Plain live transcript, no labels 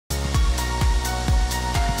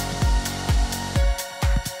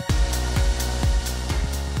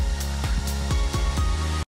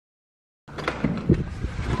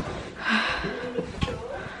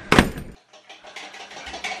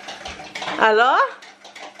¿Aló?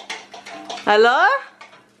 ¿Aló?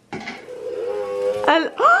 ¿Aló?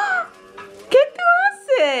 ¿Qué tú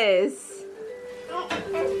haces?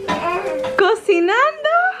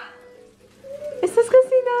 ¿Cocinando? ¿Estás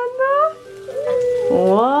cocinando?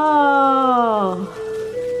 ¡Wow!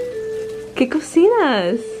 ¿Qué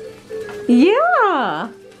cocinas? Yeah!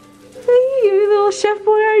 Hey, you little Chef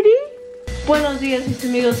Boyardee. Buenos días, mis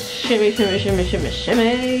amigos. Shimmy, shimmy, shimmy, shimmy,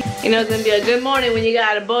 shimmy. You know it's gonna be a good morning when you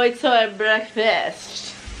got a boy toy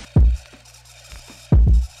breakfast.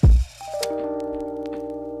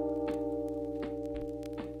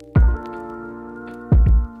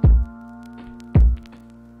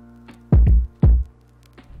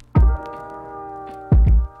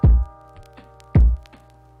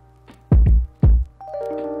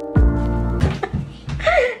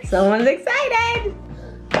 Someone's excited!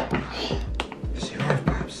 It's yours,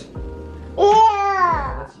 Pops.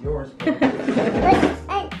 Yeah! That's yours.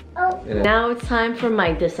 Now it's time for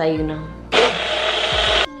my desayuno.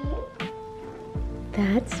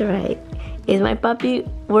 That's right. Is my puppy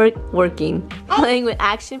working? Playing with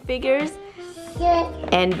action figures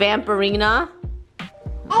and Vampirina?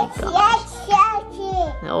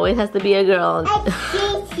 It always has to be a girl.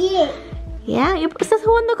 Yeah, ¿estás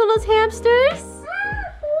jugando con los hamsters?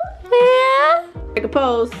 Yeah. Take a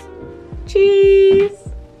pose. Cheese.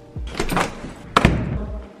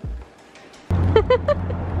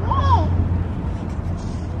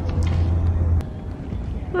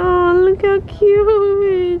 Oh, look how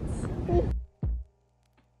cute.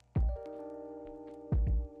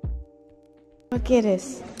 What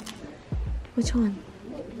quieres? Which one?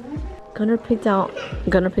 Gunnar picked out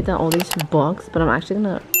all these books, but I'm actually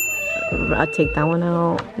gonna take that one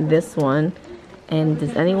out. This one. And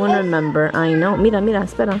does anyone remember? I know. Mira,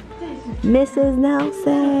 espera. Mrs.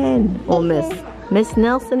 Nelson. Oh, Miss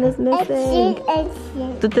Nelson is missing.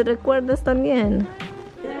 ¿Tú te recuerdas también?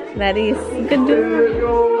 Clarice. Good job.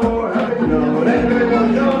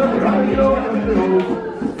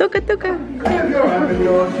 Toca. Turn.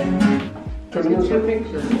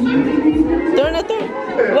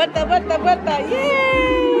 Vuelta.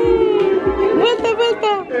 Yay!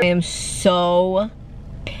 Vuelta. I am so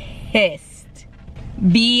pissed.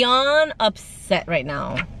 Beyond upset right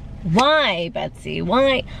now. Why, Betsy?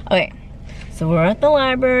 Why? Okay, so we're at the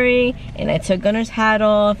library and I took Gunnar's hat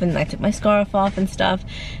off and I took my scarf off and stuff,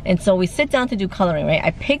 and so we sit down to do coloring, right? I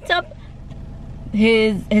picked up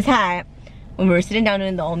his hat when we were sitting down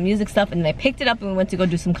doing the old music stuff, and then I picked it up and we went to go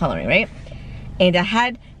do some coloring, right? And I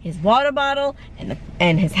had his water bottle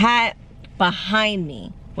and his hat behind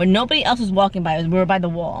me where nobody else was walking by. We were by the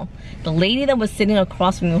wall. The lady that was sitting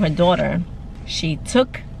across from me with her daughter, she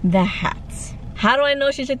took the hat. How do I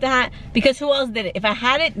know she took the hat? Because who else did it? If I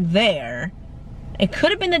had it there, it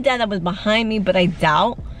could have been the dad that was behind me, but I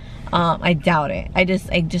doubt it. I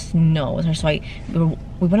just know it was her. So we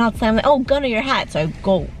went outside. I'm like, oh, Gunnar, your hat. So I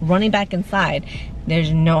go running back inside.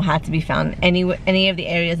 There's no hat to be found any of the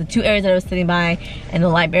areas, the two areas that I was sitting by, and the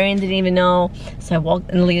librarian didn't even know. So I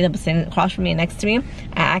walked, and the lady that was sitting across from me, next to me,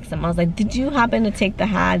 I asked them. I was like, did you happen to take the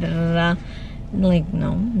hat? And like,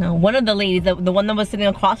 no. One of the ladies, the one that was sitting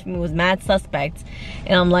across from me, was mad suspect.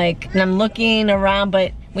 And I'm like, and I'm looking around,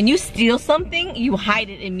 but when you steal something, you hide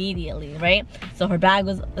it immediately, right? So her bag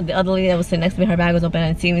was, the other lady that was sitting next to me, her bag was open, I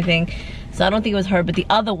didn't see anything. So I don't think it was her, but the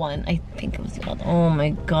other one, I think it was the other. Oh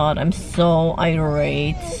my God, I'm so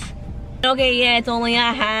irate. Okay, yeah, it's only a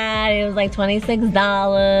hat. It was like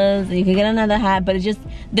 $26. You can get another hat, but it's just,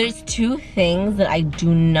 there's two things that I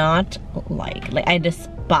do not like I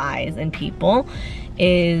despise in people,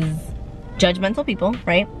 is judgmental people,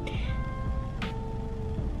 right?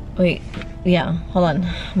 Wait, yeah, hold on.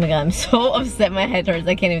 Oh my God, I'm so upset, my head hurts,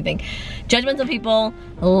 I can't even think. Judgmental people,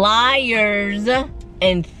 liars,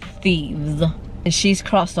 and thieves. And she's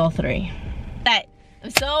crossed all three. I'm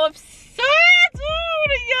so upset.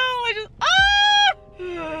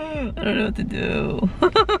 I don't know what to do.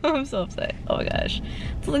 I'm so upset. Oh my gosh.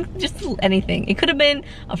 It's like just anything. It could have been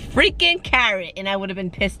a freaking carrot and I would have been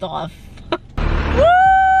pissed off. Woo!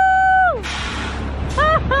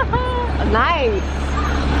 Nice.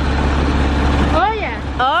 Oh yeah.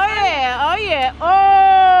 Oh yeah. Oh.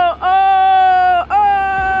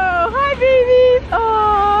 Hi babies.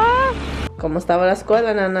 Oh. ¿Cómo estaba la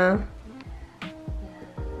escuela, Nana?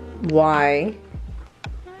 Why?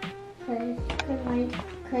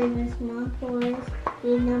 Because Miss Mom was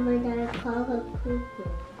remember that I call her poo-poo.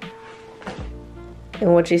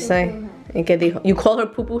 And what'd she say? You call her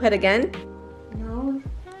poo-poo head again? No,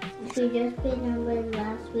 she just remembered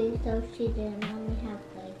last week, so she didn't let me have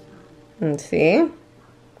playtime. See?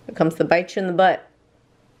 It comes to bite you in the butt.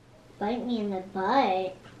 Bite me in the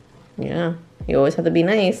butt? Yeah, you always have to be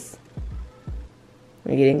nice.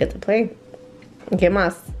 You didn't get to play. ¿Qué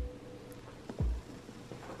más?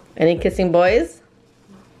 Any kissing boys?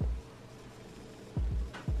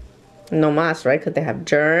 No más, right? Because they have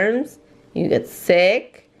germs. You get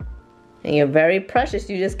sick. And you're very precious.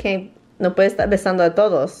 You just can't... No puedes estar besando a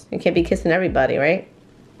todos. You can't be kissing everybody, right?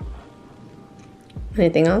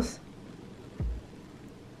 Anything else?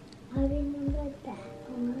 I remember that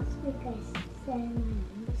last week I said my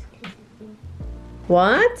name was kissing.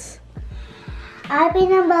 What? I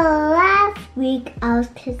remember last week I was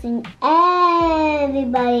kissing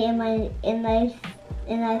everybody and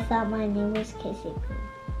I thought my name was Kissy.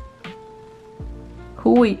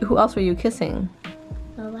 Who else were you kissing?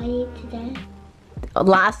 Nobody today.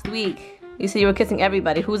 Last week. You said you were kissing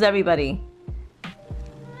everybody. Who's everybody?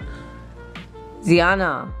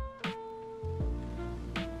 Ziana.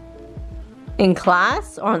 In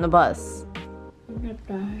class or on the bus? In the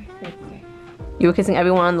bus. You were kissing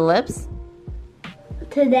everyone on the lips?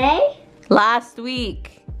 Today? Last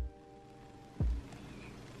week.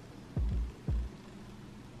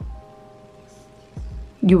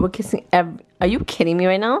 You were kissing Are you kidding me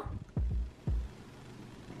right now?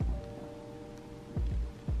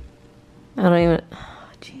 I don't even... Oh,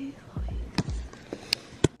 jeez.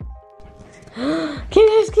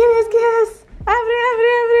 Kiss.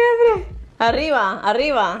 Abre.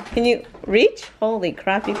 Arriba. Can you reach? Holy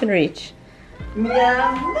crap, you can reach.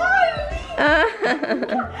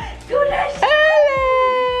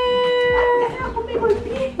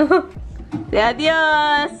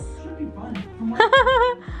 Adiós.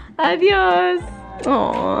 Adiós.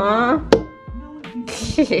 Aww.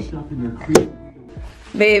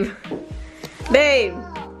 Babe,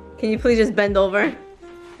 can you please just bend over?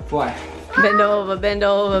 Why? Bend over.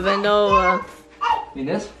 Need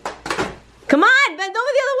this? Come on, bend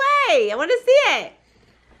over the other way. I want to see it.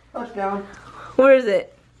 Touchdown. Where is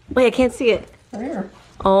it? Wait, I can't see it. Right here.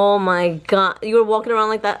 Oh my god. You were walking around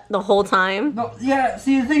like that the whole time? No, yeah,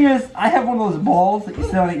 see the thing is, I have one of those balls that you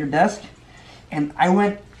sit on at your desk, and I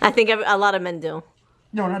went... I think a lot of men do.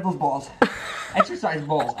 No, not those balls. Exercise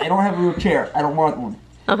balls. I don't have a real chair. I don't want one.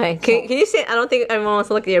 Okay, can you say, I don't think everyone wants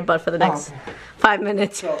to look at your butt for the next 5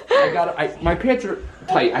 minutes. So my pants are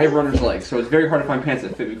tight. I have runner's legs, so it's very hard to find pants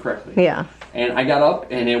that fit me correctly. Yeah. And I got up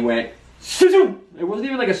and it went, it wasn't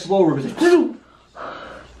even like a slow rip, it was like,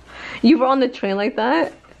 You were on the train like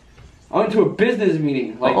that? I went to a business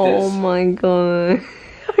meeting like this. Oh my god.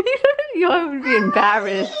 You have to be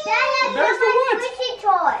embarrassed. Embarrassed of what?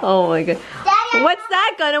 Oh my god. What's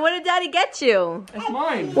that, Gunnar? What did Daddy get you? That's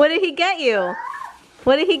mine. What did he get you?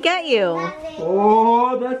 What did he get you?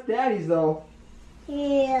 Oh, that's Daddy's though.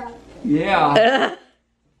 Yeah. Yeah.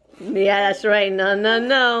 Yeah, that's right.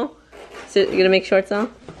 No. So you gonna make shorts now?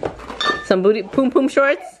 Some booty poom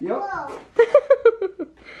shorts? Yep.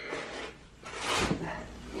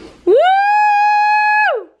 Woo!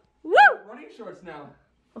 Woo! Running shorts now.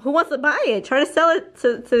 Who wants to buy it? Try to sell it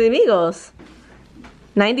to the amigos.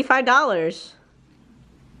 $95.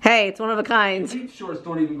 Hey, it's one of a kind. These shorts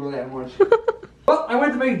don't even go that much. Well, I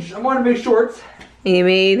wanted to make shorts. You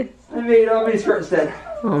made? I made a skirt instead.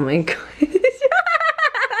 Oh my god.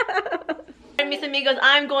 Mis amigos,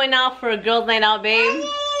 I'm going out for a girls' night out, babe.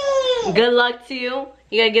 Good luck to you.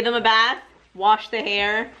 You gotta give them a bath, wash the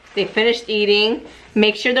hair. They finished eating.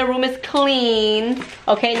 Make sure the room is clean.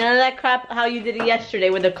 Okay, none of that crap how you did it yesterday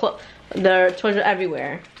with the toys are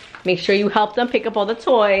everywhere. Make sure you help them pick up all the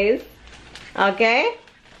toys. Okay?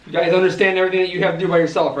 You guys understand everything that you have to do by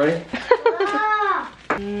yourself, right?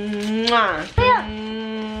 Mwah.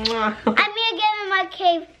 Mwah. I'm gonna get in my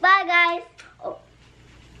cave. Bye, guys. Oh.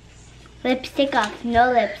 Lipstick off.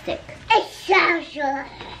 No lipstick. It's so short.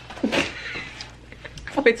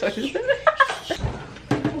 Wait, so she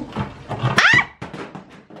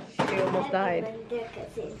almost died.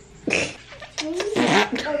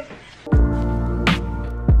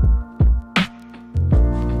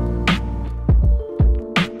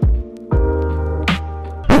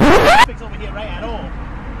 Over here, right, at all.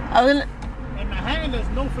 In Manhattan, there's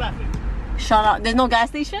no flatfish. Shut up. There's no gas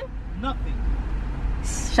station? Nothing.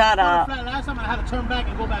 Shut up. Last time I had to turn back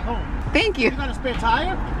and go back home. Thank you. You got a spare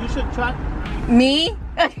tire? You should try. Me?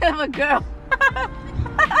 I'm a girl.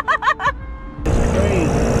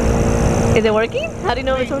 Is it working? How do you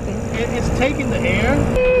know it's working? It's taking the air.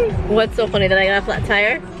 What's so funny that I got a flat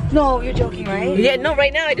tire? No, you're joking, right? Yeah, no,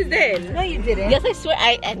 right now I just did. No, you didn't. Yes, I swear.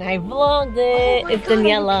 I vlogged it. It's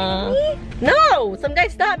Daniela. No, some guy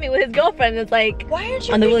stopped me with his girlfriend. It's like, Why aren't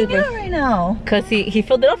you on the freaking out right now? Cause he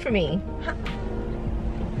filled it up for me.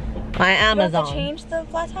 My You have Amazon. to change the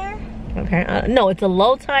flat tire? Okay. No, it's a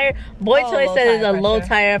low tire. BOYTOY low says it's tire a low pressure.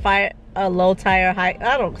 tire fire, a low tire high.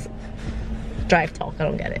 I don't drive talk. I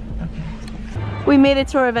don't get it. We made it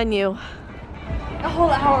to our venue. A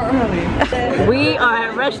whole hour early. We are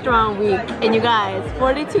at restaurant week, and you guys,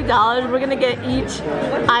 $42. We're gonna get each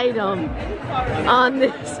item on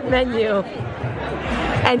this menu.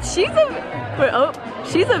 And she's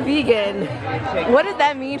a vegan. What does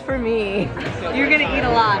that mean for me? You're gonna eat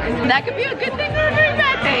a lot. That could be a good thing or a very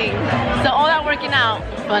bad thing. So all that working out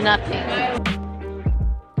for nothing.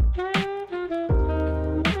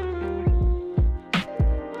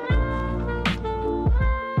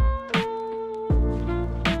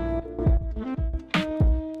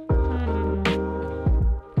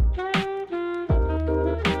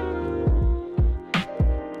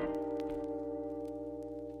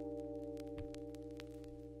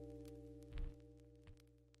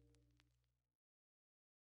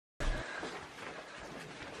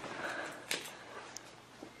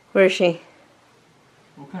 Where is she?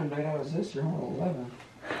 What kind of night out is this? You're home at 11.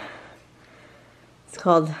 It's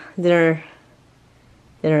called dinner.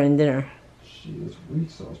 Dinner and dinner. She is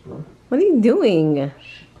weak sauce, bro. What are you doing?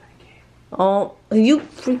 Oh, are you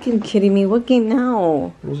freaking kidding me? What game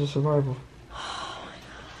now? Here's a survival.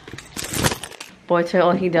 BOYTOY,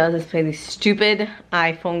 all he does is play these stupid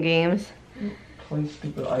iPhone games. Play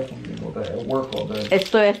stupid iPhone game all day. I work all day.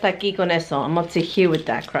 Estoy hasta aquí con eso. I'm up to here with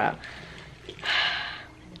that crap.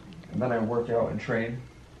 And then I work out and train.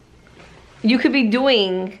 You could be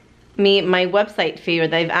doing me my website favor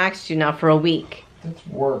that I've asked you now for a week. That's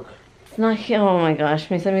work. It's not here. Oh my gosh,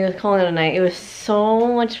 mis amigos calling it a night. It was so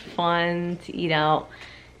much fun to eat out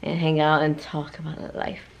and hang out and talk about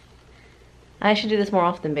life. I should do this more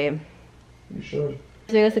often, babe. You should.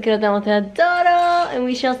 Amigos, te quiero, te amo, te adoro, and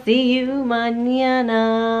we shall see you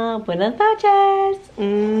mañana. Buenas noches.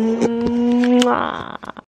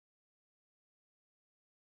 Mwah.